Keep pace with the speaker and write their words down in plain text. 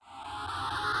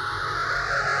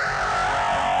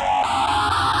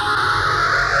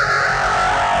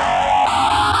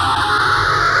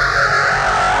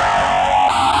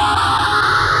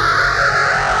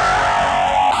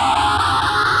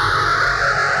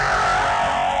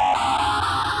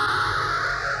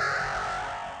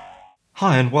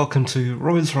Hi and welcome to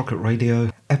Roy's Rocket Radio,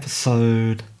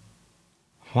 episode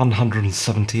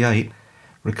 178,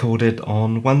 recorded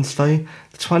on Wednesday,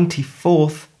 the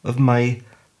 24th of May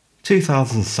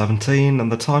 2017,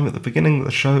 and the time at the beginning of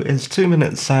the show is 2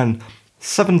 minutes and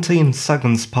 17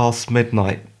 seconds past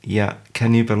midnight. Yeah,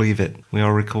 can you believe it? We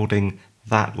are recording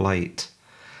that late.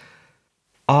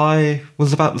 I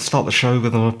was about to start the show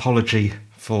with an apology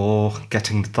for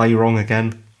getting the day wrong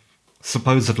again.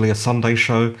 Supposedly a Sunday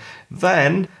show,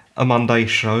 then a Monday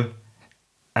show,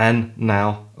 and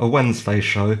now a Wednesday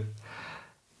show.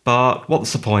 But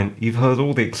what's the point? You've heard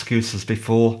all the excuses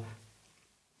before.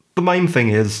 The main thing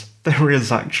is, there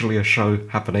is actually a show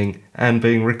happening and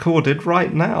being recorded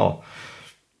right now.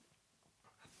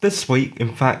 This week,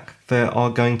 in fact, there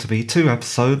are going to be 2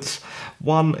 episodes.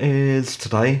 One is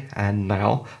today and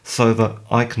now, so that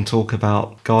I can talk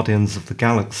about Guardians of the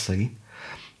Galaxy.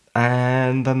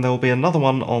 And then there'll be another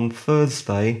one on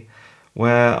Thursday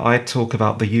where I talk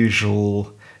about the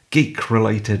usual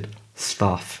geek-related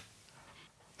stuff.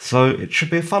 So it should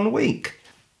be a fun week.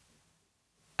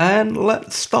 And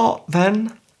let's start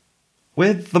then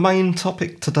with the main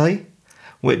topic today,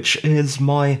 which is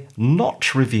my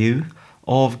not review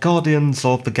of Guardians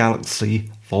of the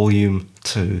Galaxy Volume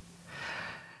 2.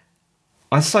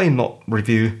 I say not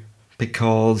review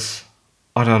because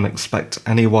I don't expect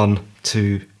anyone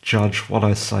to judge what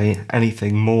I say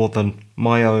anything more than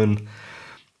my own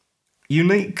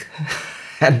unique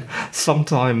and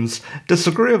sometimes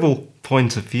disagreeable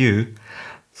point of view.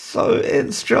 So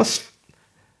it's just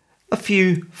a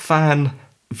few fan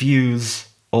views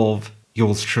of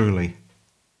yours truly.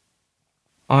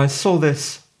 I saw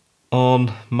this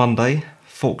on Monday,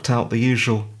 forked out the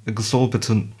usual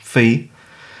exorbitant fee,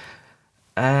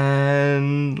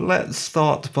 and let's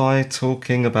start by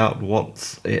talking about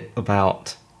what's it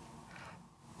about.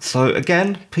 So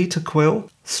again, Peter Quill,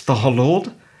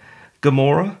 Star-Lord,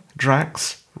 Gamora,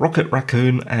 Drax, Rocket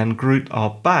Raccoon and Groot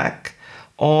are back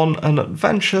on an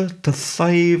adventure to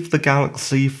save the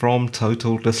galaxy from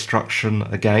total destruction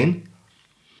again.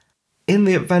 In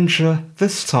the adventure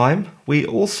this time, we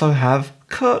also have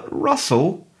Kurt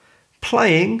Russell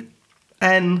playing,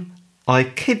 and I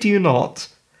kid you not,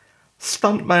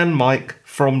 Stuntman Mike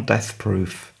from Death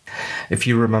Proof. If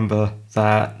you remember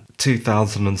that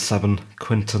 2007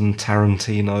 Quentin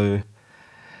Tarantino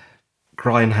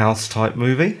grindhouse type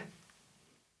movie.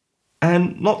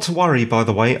 And not to worry, by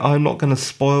the way, I'm not going to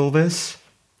spoil this.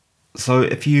 So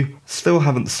if you still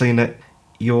haven't seen it,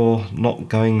 you're not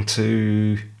going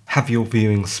to have your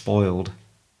viewing spoiled.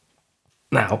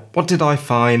 Now, what did I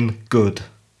find good?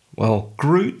 Well,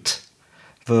 Groot,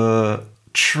 the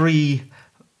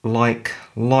tree-like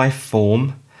life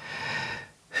form,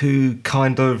 who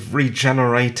kind of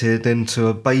regenerated into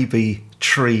a baby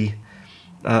tree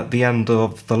at the end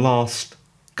of the last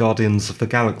Guardians of the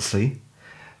Galaxy.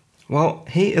 Well,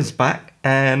 he is back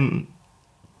and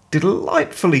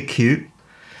delightfully cute.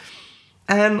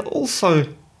 And also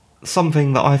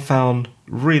something that I found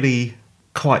really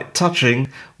quite touching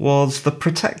was the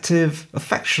protective,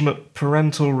 affectionate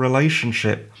parental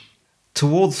relationship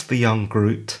towards the young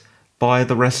Groot by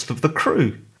the rest of the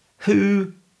crew,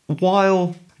 who,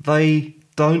 while they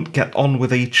don't get on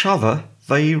with each other,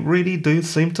 they really do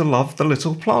seem to love the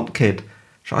little plant kid,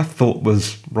 which I thought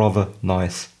was rather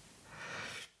nice.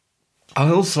 I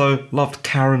also loved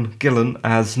Karen Gillan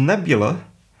as Nebula,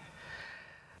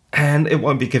 and it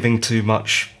won't be giving too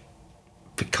much,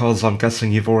 because I'm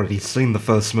guessing you've already seen the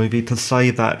first movie, to say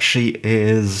that she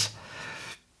is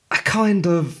a kind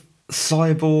of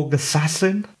cyborg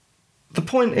assassin. The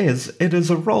point is, it is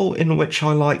a role in which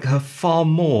I like her far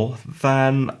more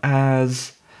than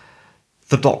as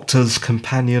the Doctor's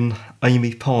companion,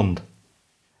 Amy Pond.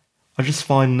 I just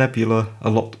find Nebula a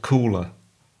lot cooler.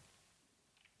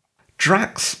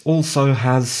 Drax also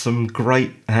has some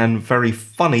great and very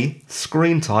funny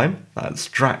screen time. That's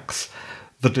Drax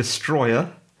the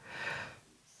Destroyer,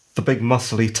 the big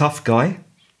muscly tough guy,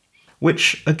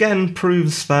 which again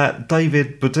proves that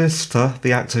David Bautista,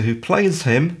 the actor who plays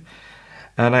him,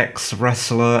 an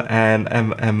ex-wrestler and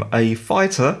MMA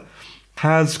fighter,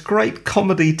 has great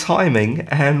comedy timing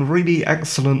and really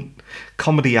excellent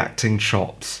comedy acting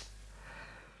chops.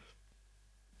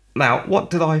 Now, what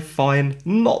did I find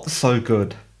not so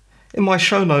good? In my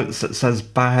show notes it says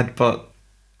bad, but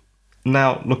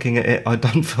now looking at it I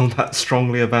don't feel that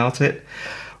strongly about it.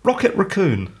 Rocket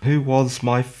Raccoon, who was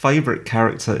my favourite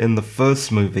character in the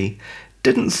first movie,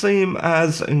 didn't seem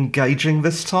as engaging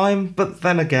this time, but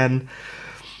then again,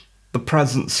 the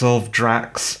presence of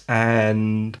Drax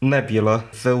and Nebula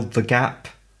filled the gap.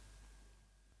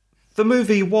 The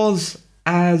movie was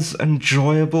as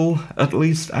enjoyable, at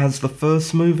least as the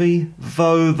first movie,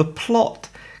 though the plot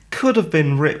could have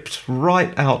been ripped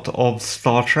right out of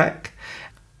Star Trek.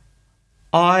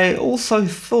 I also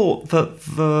thought that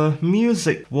the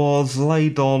music was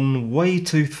laid on way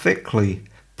too thickly,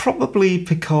 probably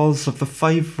because of the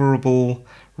favourable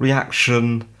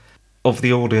reaction of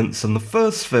the audience in the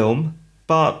first film,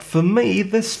 but for me,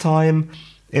 this time,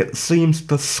 it seems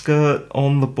to skirt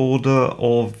on the border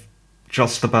of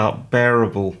just about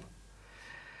bearable.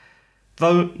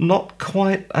 Though not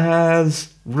quite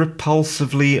as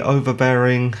repulsively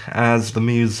overbearing as the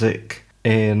music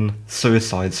in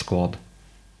Suicide Squad.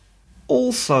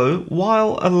 Also,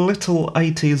 while a little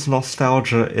 80s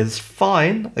nostalgia is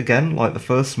fine, again, like the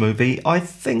first movie, I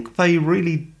think they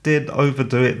really did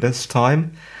overdo it this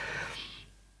time.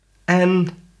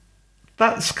 And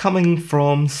that's coming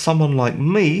from someone like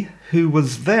me who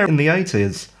was there in the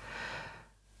 80s.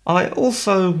 I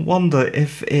also wonder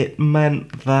if it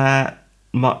meant that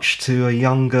much to a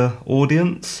younger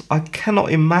audience. I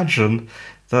cannot imagine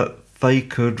that they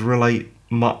could relate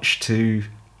much to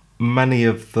many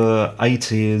of the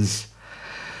 80s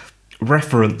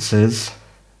references.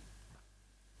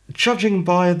 Judging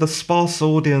by the sparse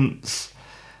audience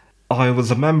I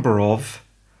was a member of,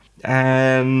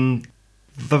 and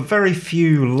the very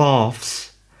few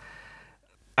laughs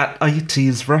at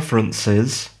 80s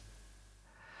references,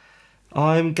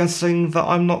 I'm guessing that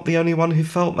I'm not the only one who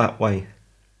felt that way.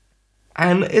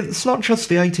 And it's not just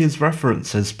the 80s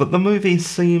references, but the movie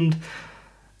seemed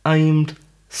aimed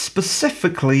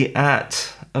specifically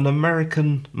at an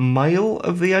American male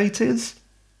of the 80s.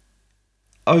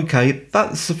 Okay,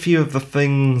 that's a few of the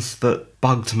things that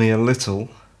bugged me a little.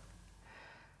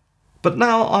 But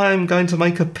now I'm going to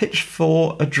make a pitch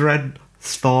for a Dread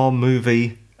Star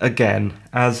movie again,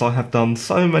 as I have done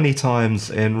so many times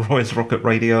in Roy's Rocket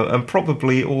Radio, and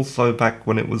probably also back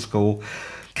when it was called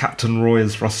Captain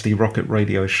Roy's Rusty Rocket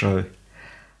Radio Show.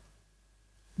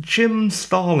 Jim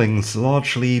Starling's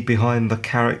largely behind the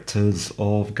characters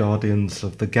of Guardians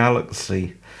of the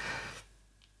Galaxy.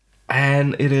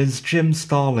 And it is Jim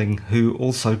Starling who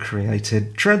also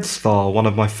created Dreadstar, one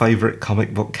of my favourite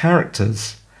comic book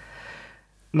characters.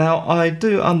 Now, I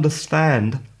do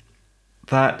understand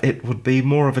that it would be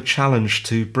more of a challenge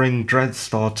to bring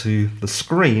Dreadstar to the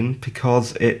screen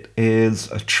because it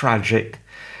is a tragic,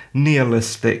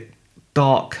 nihilistic,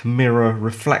 dark mirror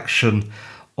reflection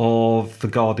of the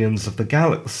Guardians of the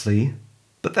Galaxy,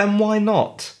 but then why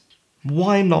not?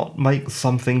 Why not make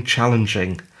something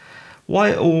challenging?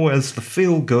 Why always the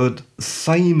feel-good,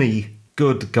 samey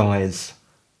good guys?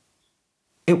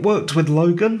 It worked with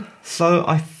Logan, so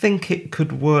I think it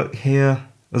could work here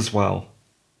as well.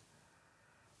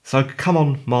 So come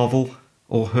on, Marvel,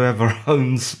 or whoever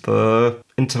owns the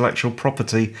intellectual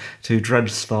property to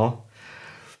Dreadstar.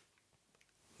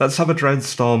 Let's have a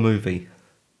Dreadstar movie.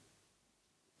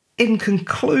 In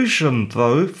conclusion,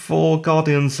 though, for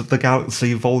Guardians of the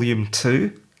Galaxy Volume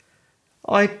 2,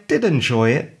 I did enjoy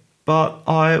it, but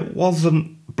I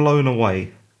wasn't blown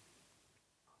away.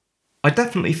 I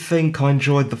definitely think I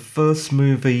enjoyed the first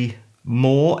movie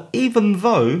more, even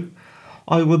though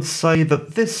I would say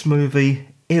that this movie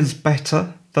is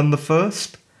better than the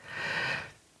first.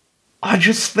 I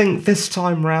just think this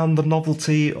time round the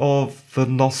novelty of the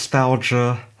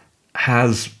nostalgia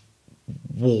has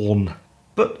worn.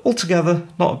 But altogether,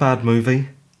 not a bad movie.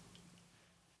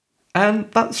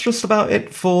 And that's just about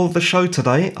it for the show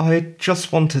today. I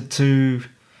just wanted to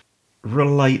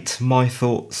relate my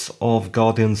thoughts of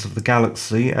Guardians of the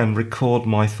Galaxy and record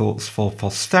my thoughts for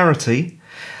posterity,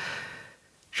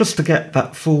 just to get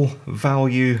that full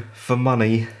value for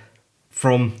money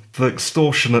from the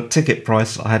extortionate ticket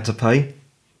price I had to pay.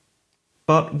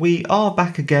 But we are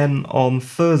back again on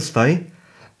Thursday,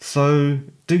 so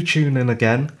do tune in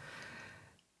again.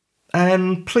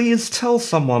 And please tell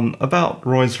someone about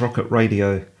Roy's Rocket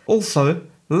Radio. Also,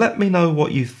 let me know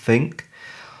what you think,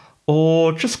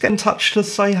 or just get in touch to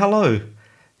say hello.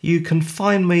 You can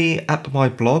find me at my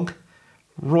blog,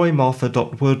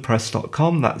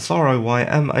 roymathur.wordpress.com. That's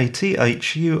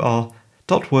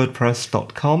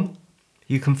roymathur.wordpress.com.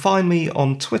 You can find me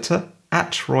on Twitter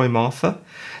at roymathur.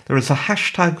 There is a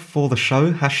hashtag for the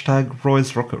show, hashtag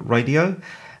Roy's Rocket Radio.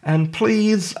 And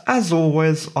please, as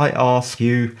always, I ask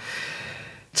you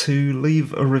to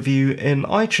leave a review in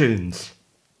iTunes.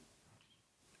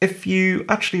 If you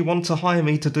actually want to hire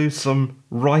me to do some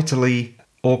writerly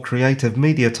or creative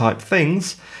media type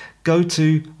things, go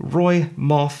to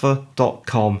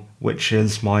roymathur.com, which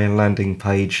is my landing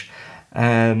page,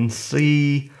 and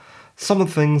see some of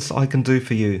the things I can do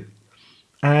for you.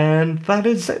 And that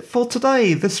is it for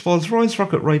today. This was Rise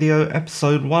Rocket Radio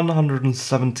episode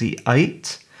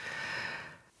 178,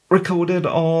 recorded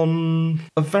on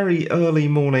a very early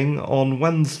morning on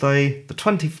Wednesday, the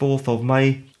 24th of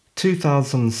May,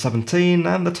 2017,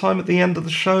 and the time at the end of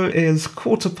the show is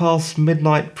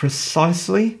midnight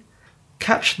precisely.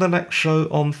 Catch the next show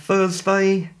on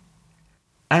Thursday,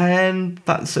 and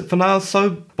that's it for now, so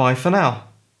bye for now.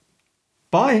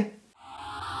 Bye!